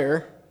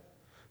desire,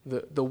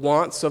 the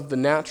wants of the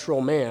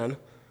natural man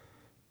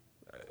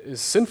is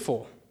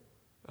sinful.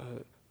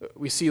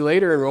 We see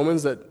later in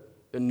Romans that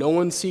no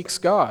one seeks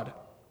God.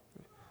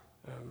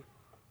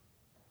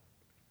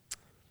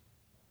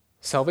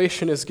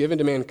 Salvation is given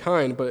to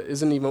mankind, but it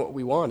isn't even what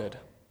we wanted.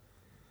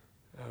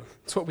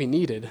 It's what we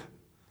needed.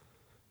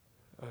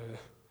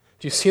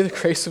 Do you see the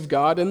grace of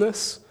God in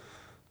this?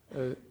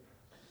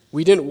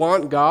 We didn't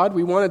want God,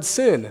 we wanted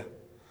sin.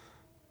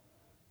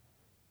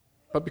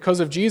 But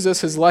because of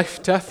Jesus, his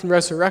life, death, and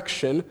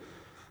resurrection,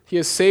 he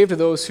has saved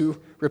those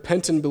who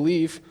repent and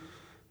believe.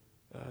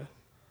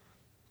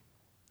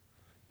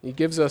 He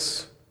gives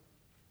us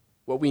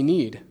what we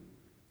need,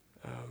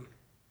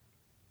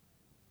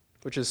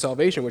 which is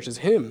salvation, which is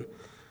him.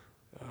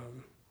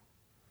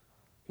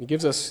 He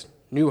gives us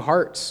new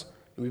hearts,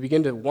 and we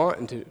begin to want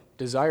and to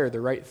desire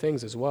the right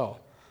things as well.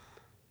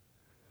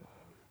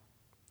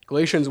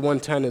 Galatians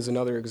 1:10 is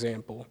another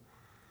example.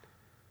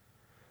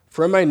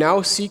 "For am I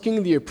now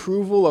seeking the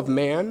approval of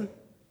man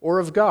or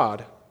of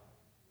God?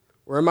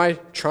 Or am I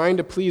trying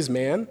to please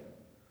man?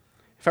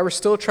 If I were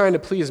still trying to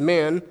please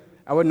man,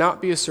 I would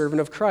not be a servant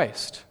of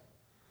Christ."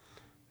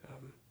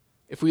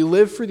 If we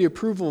live for the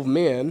approval of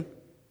man,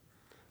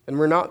 then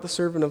we're not the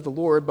servant of the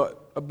Lord,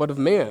 but of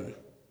man.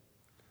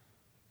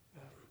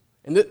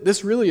 And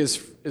this really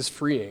is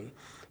freeing.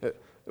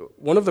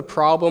 One of the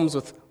problems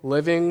with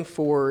living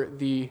for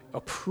the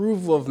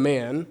approval of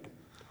man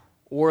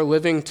or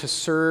living to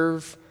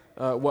serve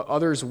what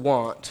others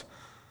want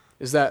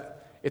is that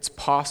it's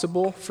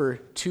possible for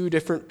two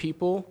different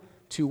people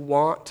to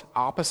want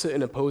opposite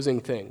and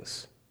opposing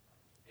things.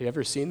 Have you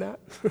ever seen that?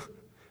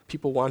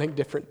 People wanting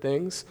different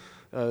things.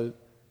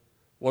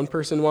 One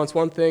person wants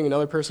one thing,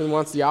 another person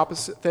wants the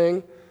opposite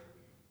thing.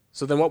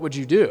 So then what would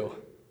you do?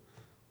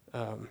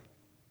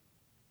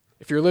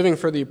 If you're living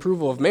for the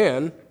approval of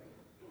man,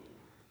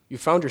 you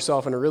found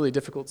yourself in a really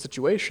difficult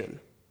situation.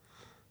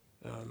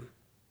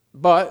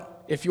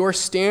 But if your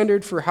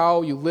standard for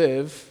how you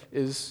live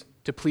is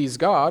to please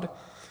God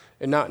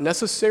and not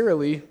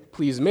necessarily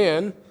please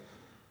man,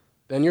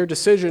 then your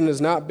decision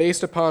is not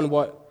based upon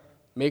what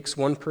makes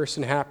one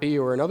person happy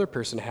or another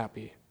person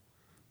happy.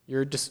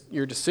 Your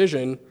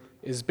decision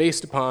is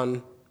based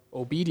upon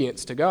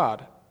obedience to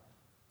God.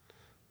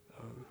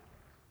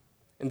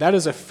 And that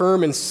is a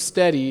firm and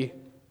steady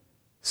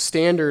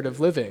standard of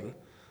living.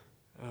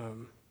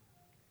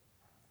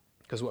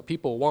 Because what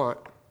people want,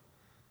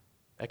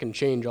 that can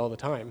change all the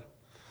time.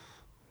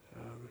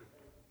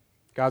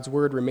 God's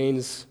word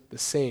remains the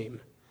same.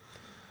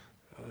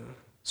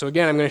 So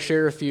again, I'm going to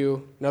share with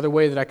you another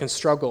way that I can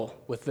struggle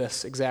with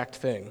this exact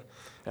thing.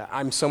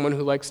 I'm someone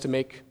who likes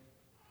to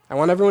I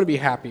want everyone to be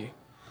happy.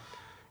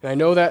 And I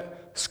know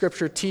that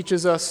Scripture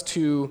teaches us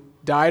to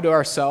die to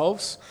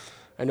ourselves.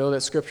 I know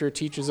that Scripture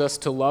teaches us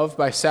to love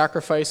by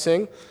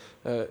sacrificing,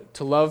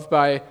 to love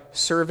by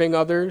serving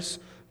others,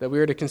 that we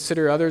are to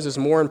consider others as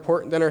more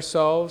important than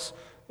ourselves,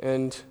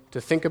 and to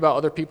think about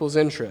other people's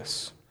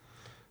interests.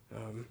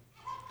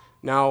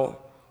 Now,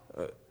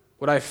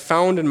 what I've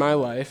found in my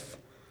life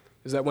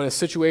is that when a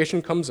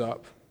situation comes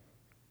up,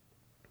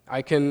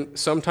 I can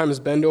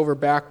sometimes bend over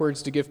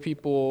backwards to give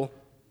people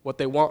what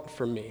they want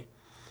from me.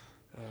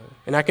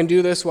 And I can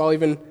do this while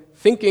even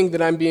thinking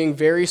that I'm being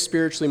very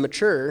spiritually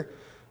mature,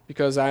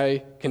 because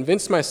I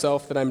convince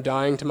myself that I'm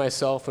dying to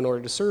myself in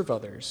order to serve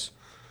others.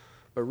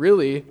 But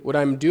really, what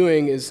I'm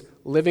doing is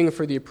living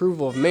for the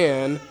approval of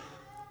man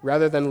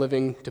rather than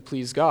living to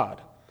please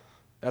God.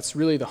 That's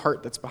really the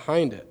heart that's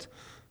behind it.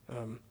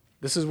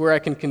 This is where I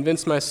can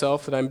convince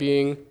myself that I'm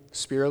being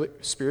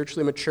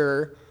spiritually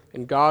mature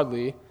and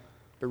godly,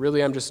 but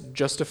really I'm just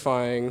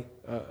justifying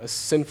a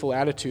sinful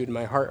attitude in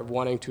my heart of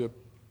wanting to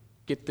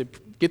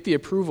get the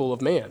approval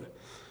of man.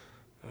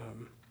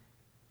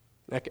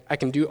 I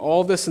can do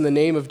all this in the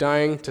name of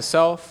dying to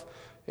self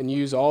and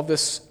use all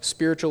this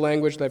spiritual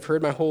language that I've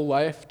heard my whole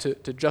life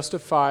to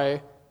justify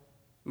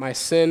my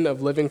sin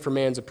of living for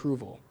man's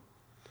approval.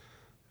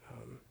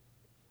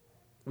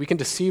 We can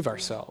deceive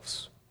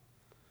ourselves.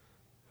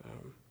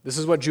 This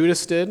is what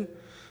Judas did.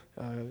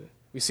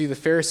 We see the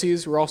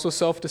Pharisees were also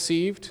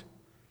self-deceived.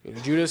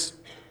 Judas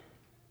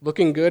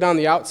looking good on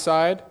the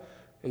outside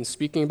and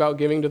speaking about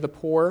giving to the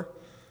poor,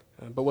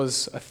 but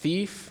was a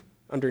thief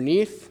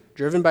underneath,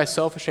 driven by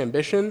selfish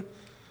ambition.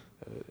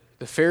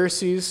 The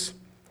Pharisees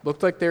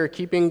looked like they were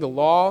keeping the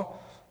law,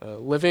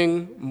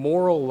 living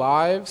moral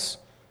lives,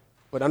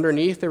 but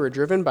underneath they were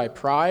driven by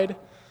pride.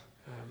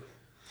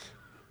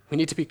 We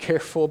need to be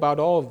careful about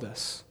all of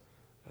this.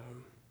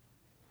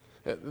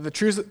 The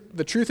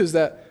truth is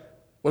that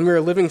when we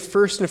are living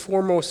first and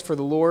foremost for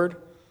the Lord,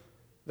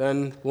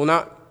 then we're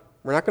not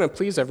going to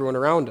please everyone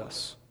around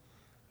us.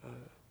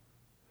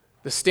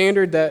 The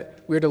standard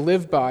that we're to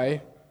live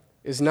by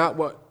is not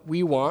what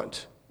we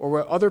want or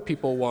what other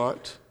people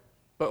want,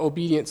 but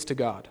obedience to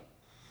God.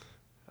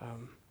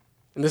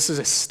 And this is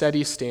a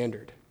steady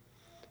standard.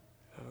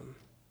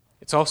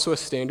 It's also a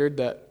standard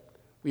that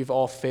we've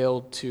all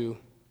failed to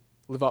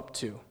live up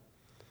to.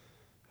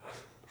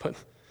 But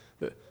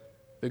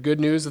the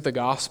good news of the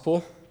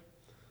gospel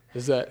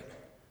is that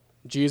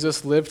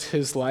Jesus lived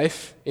his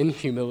life in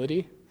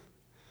humility.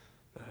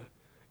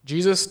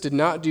 Jesus did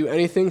not do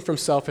anything from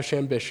selfish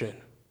ambition.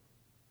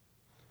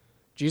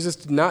 Jesus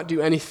did not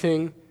do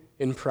anything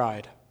in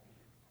pride.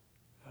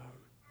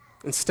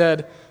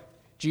 Instead,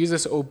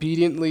 Jesus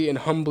obediently and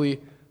humbly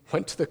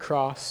went to the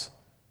cross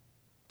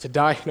to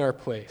die in our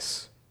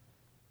place.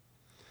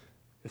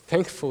 And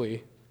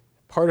thankfully,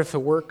 part of the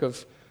work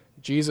of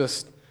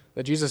Jesus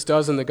that Jesus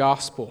does in the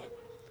gospel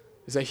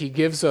is that he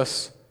gives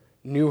us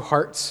new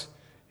hearts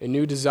and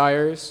new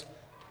desires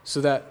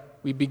so that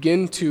we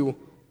begin to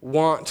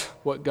want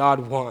what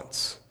God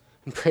wants,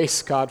 and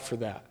praise God for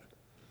that.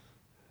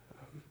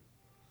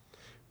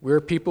 We're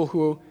people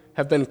who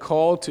have been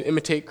called to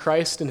imitate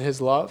Christ in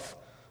his love,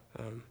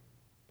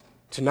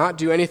 to not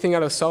do anything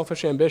out of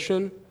selfish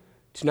ambition,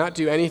 to not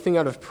do anything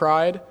out of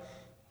pride.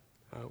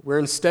 We're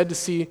instead to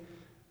see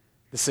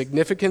the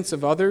significance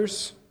of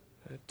others,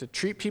 to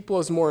treat people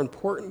as more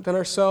important than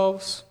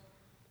ourselves,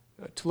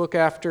 to look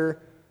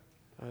after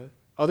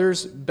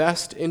others'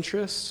 best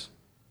interests.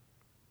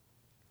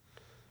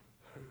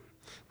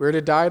 We're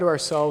to die to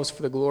ourselves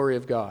for the glory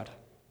of God.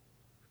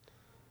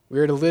 We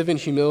are to live in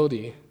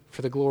humility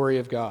for the glory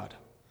of God.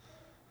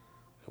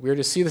 We are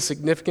to see the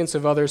significance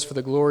of others for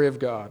the glory of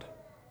God.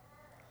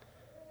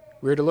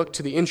 We are to look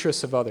to the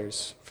interests of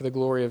others for the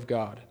glory of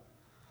God.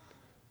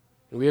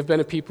 And we have been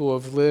a people who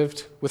have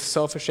lived with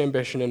selfish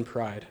ambition and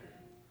pride.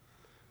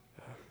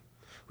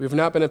 We have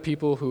not been a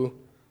people who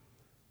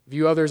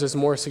view others as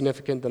more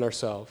significant than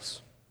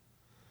ourselves.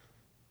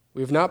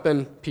 We have not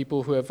been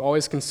people who have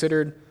always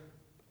considered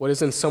what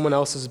is in someone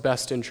else's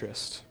best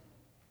interest.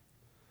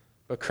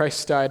 But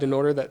Christ died in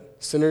order that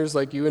sinners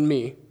like you and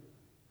me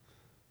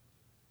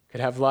could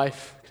have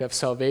life, could have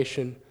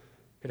salvation,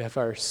 could have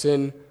our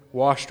sin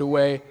washed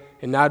away,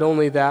 And not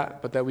only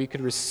that, but that we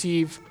could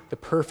receive the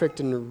perfect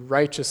and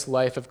righteous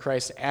life of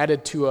Christ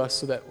added to us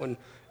so that when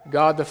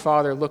God the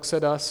Father looks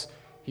at us,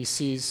 he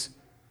sees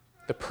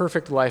the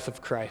perfect life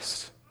of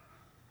Christ.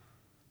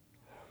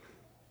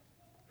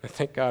 I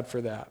thank God for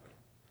that.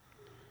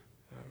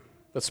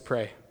 Let's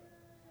pray.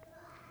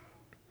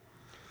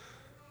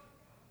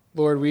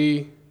 Lord,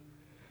 we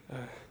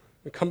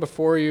come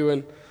before you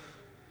and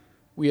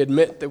we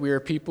admit that we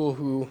are people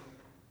who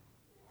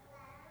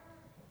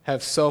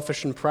have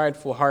selfish and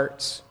prideful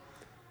hearts,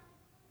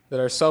 that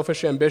our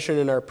selfish ambition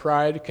and our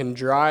pride can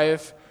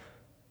drive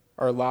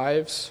our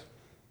lives.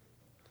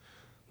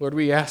 Lord,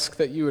 we ask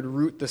that you would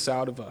root this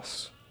out of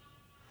us,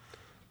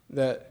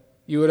 that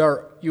you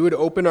would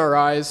open our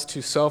eyes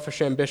to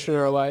selfish ambition in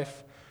our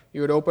life,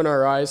 you would open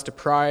our eyes to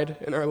pride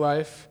in our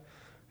life,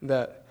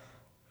 that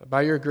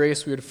by your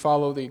grace we would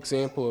follow the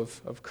example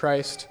of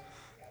Christ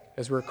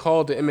as we're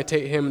called to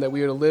imitate him, that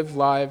we would live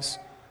lives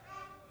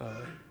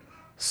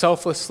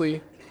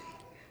selflessly,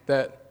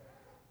 that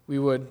we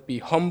would be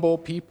humble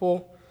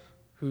people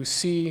who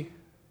see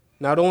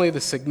not only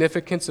the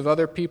significance of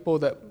other people,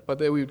 but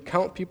that we would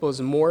count people as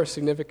more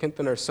significant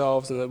than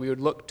ourselves, and that we would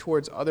look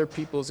towards other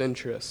people's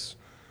interests.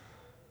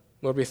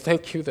 Lord, we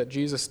thank you that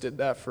Jesus did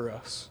that for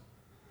us.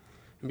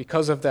 And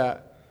because of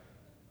that,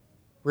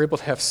 we're able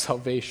to have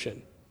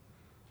salvation.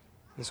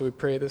 And so we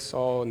pray this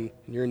all in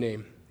your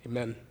name.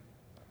 Amen.